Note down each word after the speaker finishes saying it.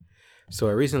So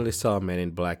I recently saw Men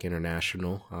in Black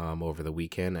International over the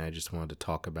weekend. I just wanted to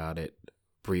talk about it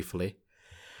briefly.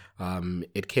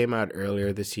 It came out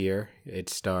earlier this year. It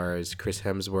stars Chris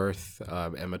Hemsworth,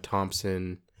 Emma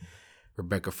Thompson,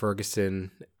 Rebecca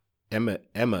Ferguson,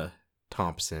 Emma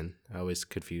Thompson. I always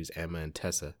confuse Emma and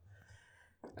Tessa,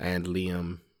 and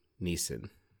Liam Neeson.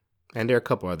 And there are a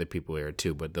couple other people here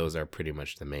too, but those are pretty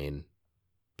much the main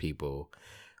people,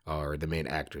 or the main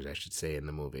actors, I should say, in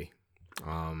the movie.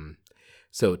 Um,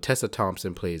 so Tessa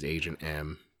Thompson plays Agent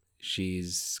M.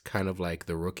 She's kind of like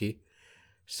the rookie.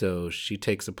 So she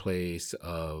takes a place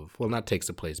of, well, not takes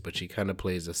a place, but she kind of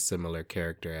plays a similar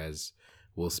character as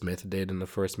Will Smith did in the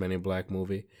first Men in Black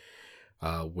movie,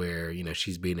 where,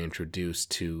 she's being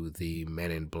introduced to the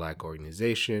Men in Black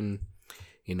organization,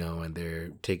 and they're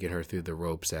taking her through the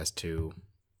ropes as to,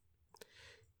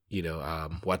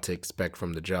 what to expect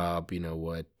from the job,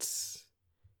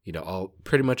 all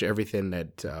pretty much everything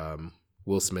that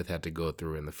Will Smith had to go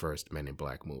through in the first Men in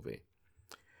Black movie.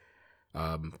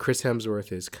 Chris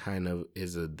Hemsworth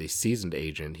is the seasoned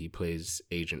agent. He plays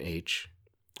Agent H,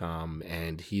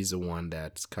 and he's the one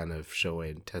that's kind of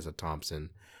showing Tessa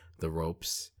Thompson the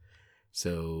ropes.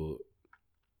 So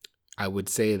I would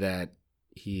say that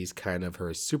he's kind of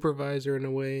her supervisor in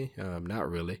a way.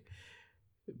 Not really,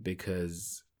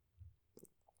 because,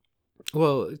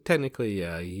 well, technically,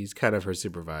 he's kind of her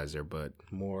supervisor, but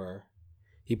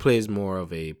he plays more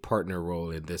of a partner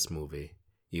role in this movie,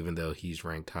 even though he's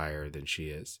ranked higher than she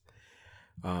is.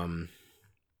 You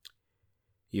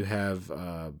have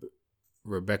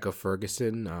Rebecca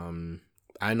Ferguson.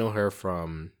 I know her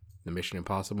from the Mission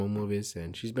Impossible movies,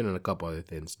 and she's been in a couple other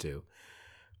things too.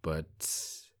 But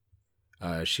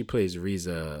she plays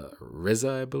Riza,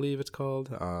 I believe it's called.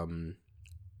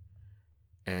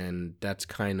 And that's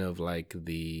kind of like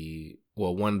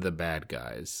one of the bad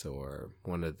guys, or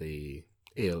one of the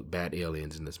bad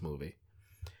aliens in this movie.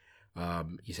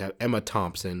 You have Emma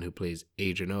Thompson, who plays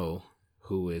Agent O,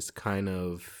 who is kind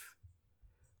of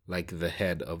like the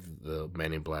head of the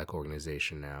Men in Black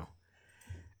organization now.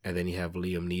 And then you have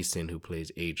Liam Neeson, who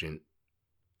plays Agent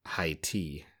High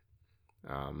T.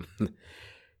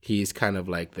 He's kind of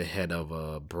like the head of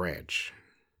a branch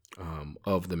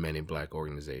of the Men in Black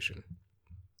organization.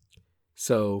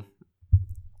 So,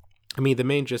 the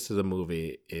main gist of the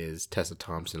movie is Tessa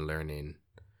Thompson learning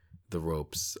the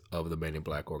ropes of the Men in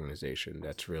Black organization.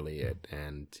 That's really it.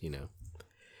 And,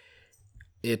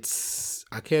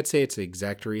 I can't say it's an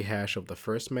exact rehash of the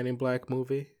first Men in Black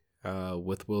movie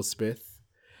with Will Smith,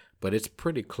 but it's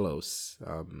pretty close.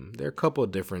 There are a couple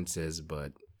of differences,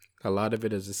 but a lot of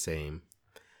it is the same.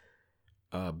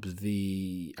 I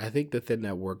think the thing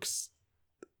that works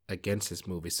against this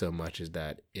movie so much is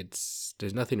that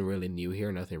there's nothing really new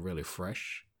here, nothing really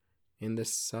fresh in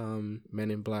this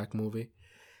Men in Black movie.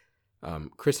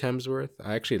 Chris Hemsworth,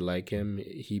 I actually like him.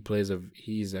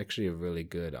 He's actually a really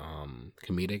good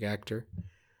comedic actor,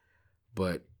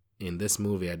 but in this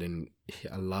movie, a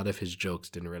lot of his jokes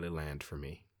didn't really land for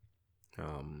me.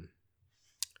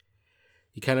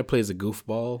 He kind of plays a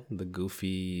goofball, the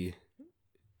goofy,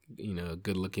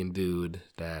 good-looking dude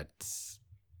that's,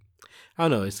 I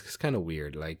don't know, it's kind of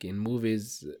weird. Like, in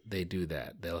movies, they do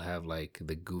that. They'll have, like,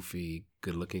 the goofy,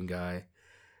 good-looking guy.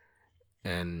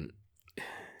 And,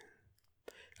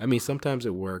 sometimes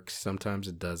it works, sometimes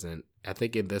it doesn't. I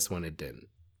think in this one, it didn't.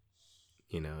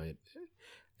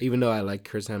 Even though I like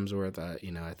Chris Hemsworth,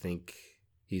 I think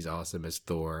he's awesome as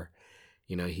Thor.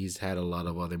 He's had a lot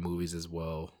of other movies as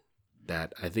well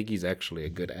that I think he's actually a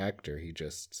good actor.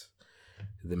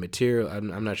 The material,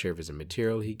 I'm not sure if it's a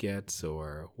material he gets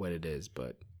or what it is,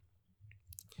 but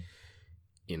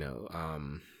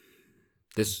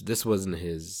this wasn't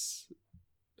his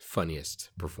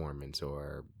funniest performance,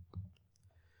 or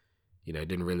it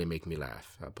didn't really make me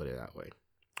laugh. I'll put it that way.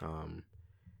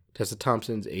 Tessa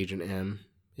Thompson's Agent M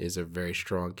is a very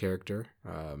strong character.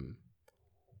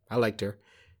 I liked her.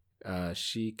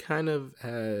 She kind of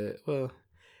had,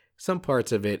 some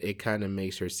parts of it kind of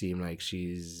makes her seem like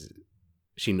she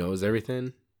knows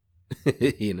everything.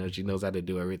 She knows how to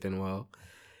do everything well,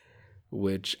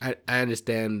 which I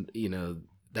understand,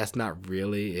 that's not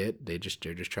really it. They're just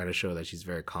trying to show that she's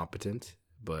very competent,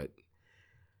 but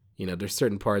there's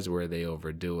certain parts where they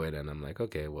overdo it, and I'm like,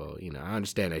 okay, well, I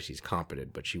understand that she's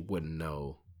competent, but she wouldn't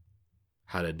know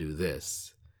how to do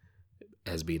this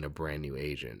as being a brand new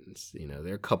agent.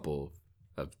 There are a couple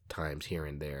of times here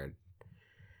and there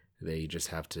they just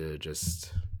have to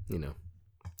just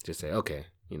say, okay,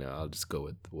 I'll just go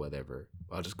with whatever.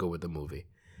 I'll just go with the movie.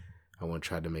 I won't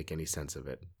try to make any sense of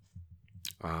it.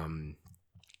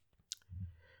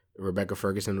 Rebecca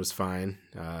Ferguson was fine.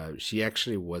 She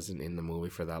actually wasn't in the movie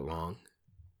for that long.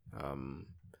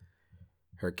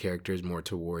 Her character is more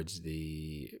towards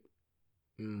the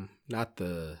not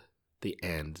the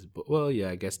end, but well, yeah,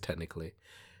 I guess technically,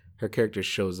 her character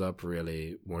shows up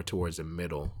really more towards the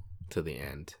middle to the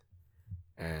end,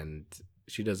 and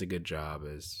she does a good job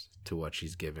as to what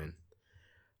she's given.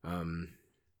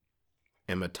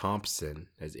 Emma Thompson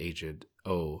as Agent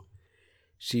O.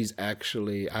 I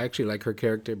actually like her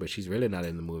character, but she's really not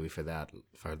in the movie for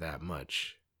that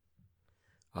much.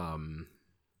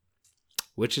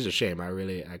 Which is a shame. I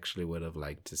really actually would have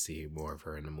liked to see more of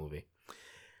her in the movie.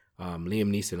 Liam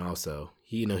Neeson also.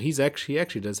 He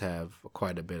actually does have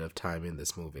quite a bit of time in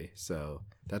this movie, so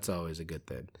that's always a good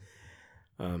thing.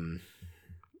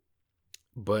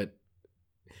 But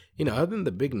other than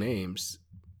the big names,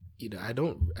 I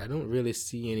don't really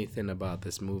see anything about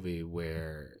this movie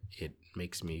where it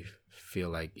makes me feel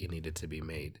like it needed to be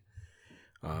made.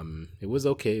 It was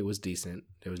okay. It was decent.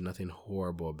 There was nothing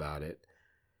horrible about it.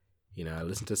 I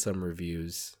listened to some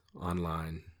reviews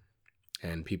online,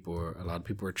 and a lot of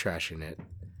people were trashing it.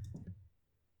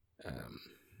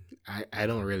 I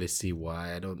don't really see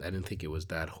why. I didn't think it was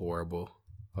that horrible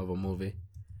of a movie.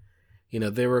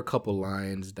 There were a couple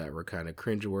lines that were kind of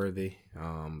cringeworthy.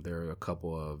 There were a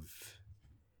couple of,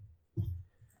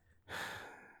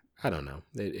 I don't know.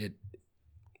 It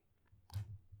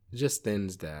just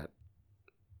things that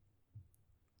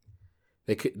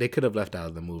they could have left out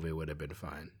of the movie. It would have been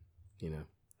fine.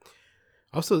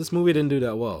 Also, this movie didn't do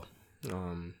that well.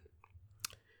 I'm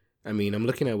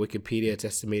looking at Wikipedia. It's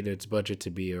estimated its budget to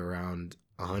be around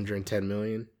 110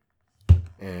 million,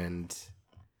 and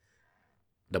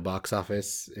the box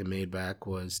office it made back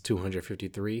was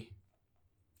 253.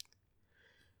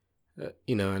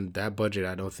 And that budget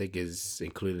I don't think is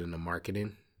included in the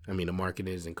marketing. The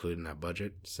marketing is included in that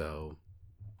budget, so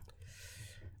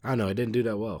I don't know. It didn't do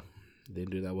that well. It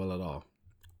didn't do that well at all.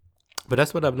 But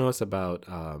that's what I've noticed about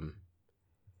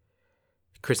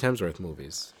Chris Hemsworth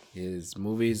movies. His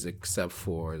movies, except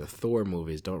for the Thor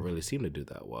movies, don't really seem to do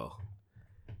that well.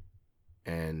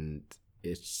 And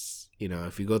it's,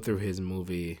 if you go through his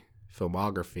movie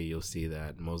filmography, you'll see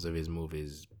that most of his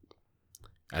movies,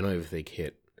 I don't even think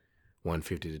hit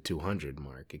 150 to 200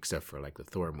 mark, except for like the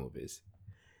Thor movies.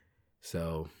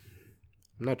 So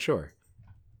I'm not sure.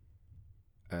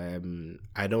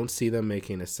 I don't see them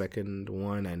making a second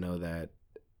one. I know that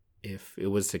if it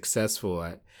was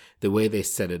successful, the way they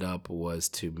set it up was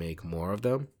to make more of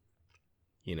them,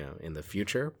 in the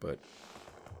future. But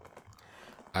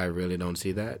I really don't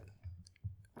see that,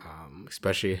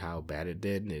 especially how bad it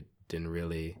did. It didn't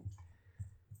really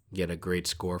get a great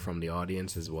score from the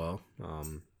audience as well.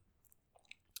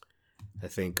 I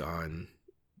think on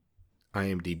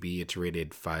IMDb it's rated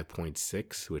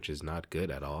 5.6, which is not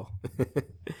good at all.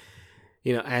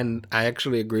 And I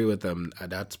actually agree with them.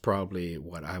 That's probably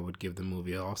what I would give the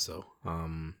movie also.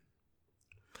 I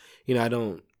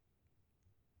don't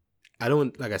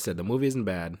like I said, the movie isn't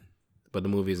bad, but the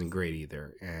movie isn't great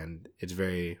either, and it's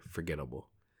very forgettable.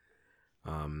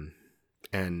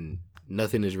 And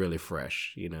nothing is really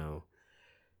fresh.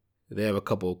 They have a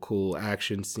couple cool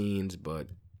action scenes, but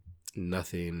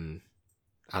nothing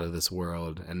out of this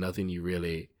world, and nothing you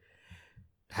really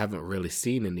haven't really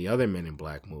seen in the other Men in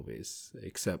Black movies,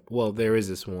 except, well, there is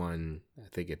this one, I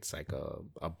think it's like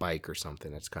a bike or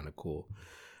something that's kind of cool.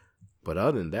 But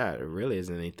other than that, it really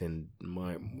isn't anything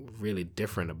really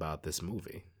different about this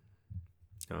movie.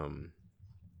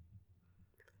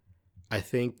 I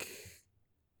think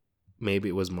maybe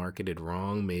it was marketed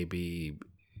wrong. Maybe,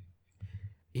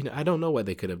 I don't know what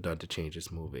they could have done to change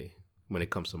this movie when it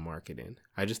comes to marketing.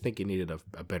 I just think it needed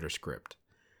a better script.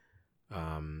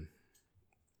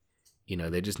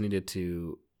 They just needed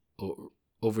to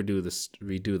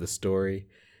redo the story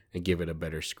and give it a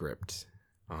better script,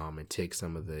 and take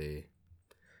some of the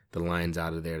lines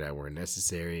out of there that weren't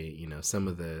necessary. Some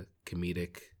of the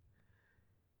comedic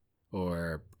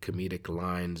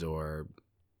lines or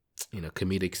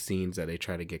comedic scenes that they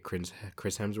try to get Chris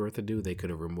Hemsworth to do, they could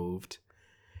have removed,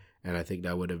 and I think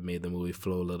that would have made the movie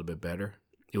flow a little bit better.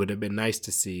 It would have been nice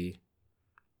to see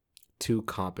two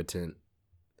competent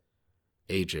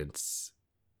agents,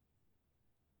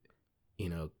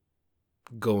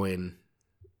 going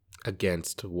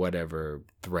against whatever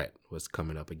threat was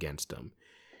coming up against them.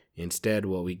 Instead,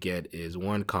 what we get is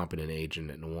one competent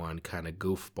agent and one kind of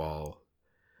goofball.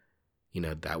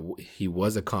 That he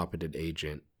was a competent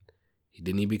agent.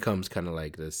 Then he becomes kind of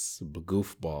like this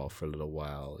goofball for a little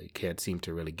while. He can't seem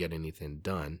to really get anything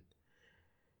done.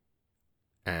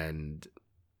 And,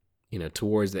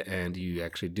 towards the end, you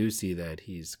actually do see that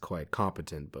he's quite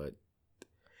competent, but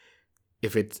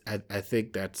if it's, I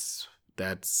think that's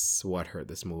what hurt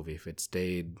this movie. If it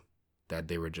stayed that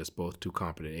they were just both two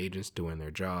competent agents doing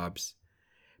their jobs,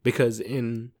 because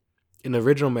in the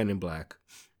original Men in Black,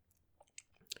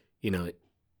 you know,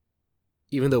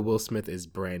 even though Will Smith is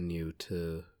brand new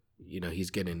to, he's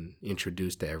getting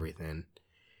introduced to everything.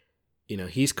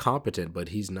 He's competent, but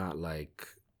he's not like,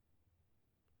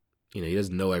 he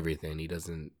doesn't know everything.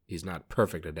 He's not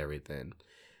perfect at everything.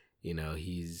 He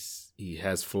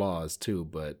has flaws too,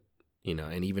 but,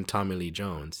 and even Tommy Lee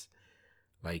Jones,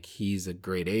 like, he's a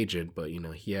great agent, but,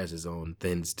 he has his own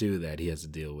things too that he has to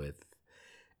deal with.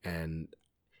 And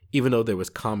even though there was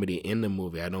comedy in the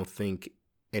movie, I don't think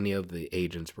any of the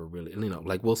agents were really,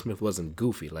 like Will Smith wasn't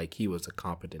goofy. Like, he was a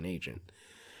competent agent.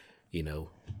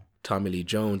 Tommy Lee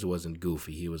Jones wasn't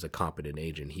goofy. He was a competent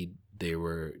agent. They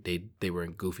were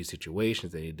in goofy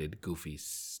situations. They did goofy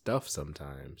stuff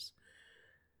sometimes.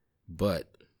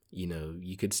 But,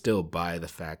 you could still buy the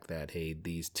fact that, hey,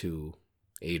 these two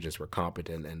agents were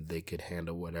competent and they could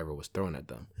handle whatever was thrown at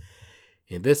them.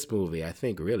 In this movie, I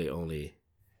think really only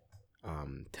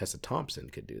Tessa Thompson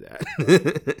could do that.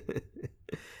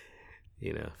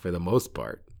 For the most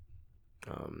part.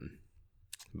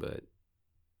 But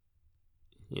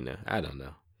I don't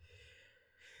know.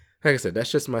 Like I said,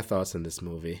 that's just my thoughts on this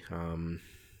movie.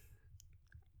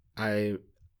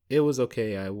 It was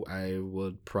okay.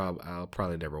 I'll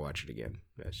probably never watch it again.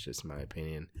 That's just my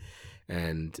opinion.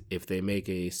 And if they make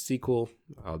a sequel,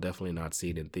 I'll definitely not see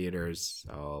it in theaters.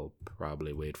 I'll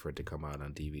probably wait for it to come out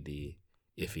on DVD,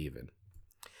 if even.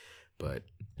 But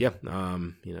yeah,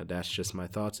 that's just my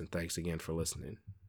thoughts, and thanks again for listening.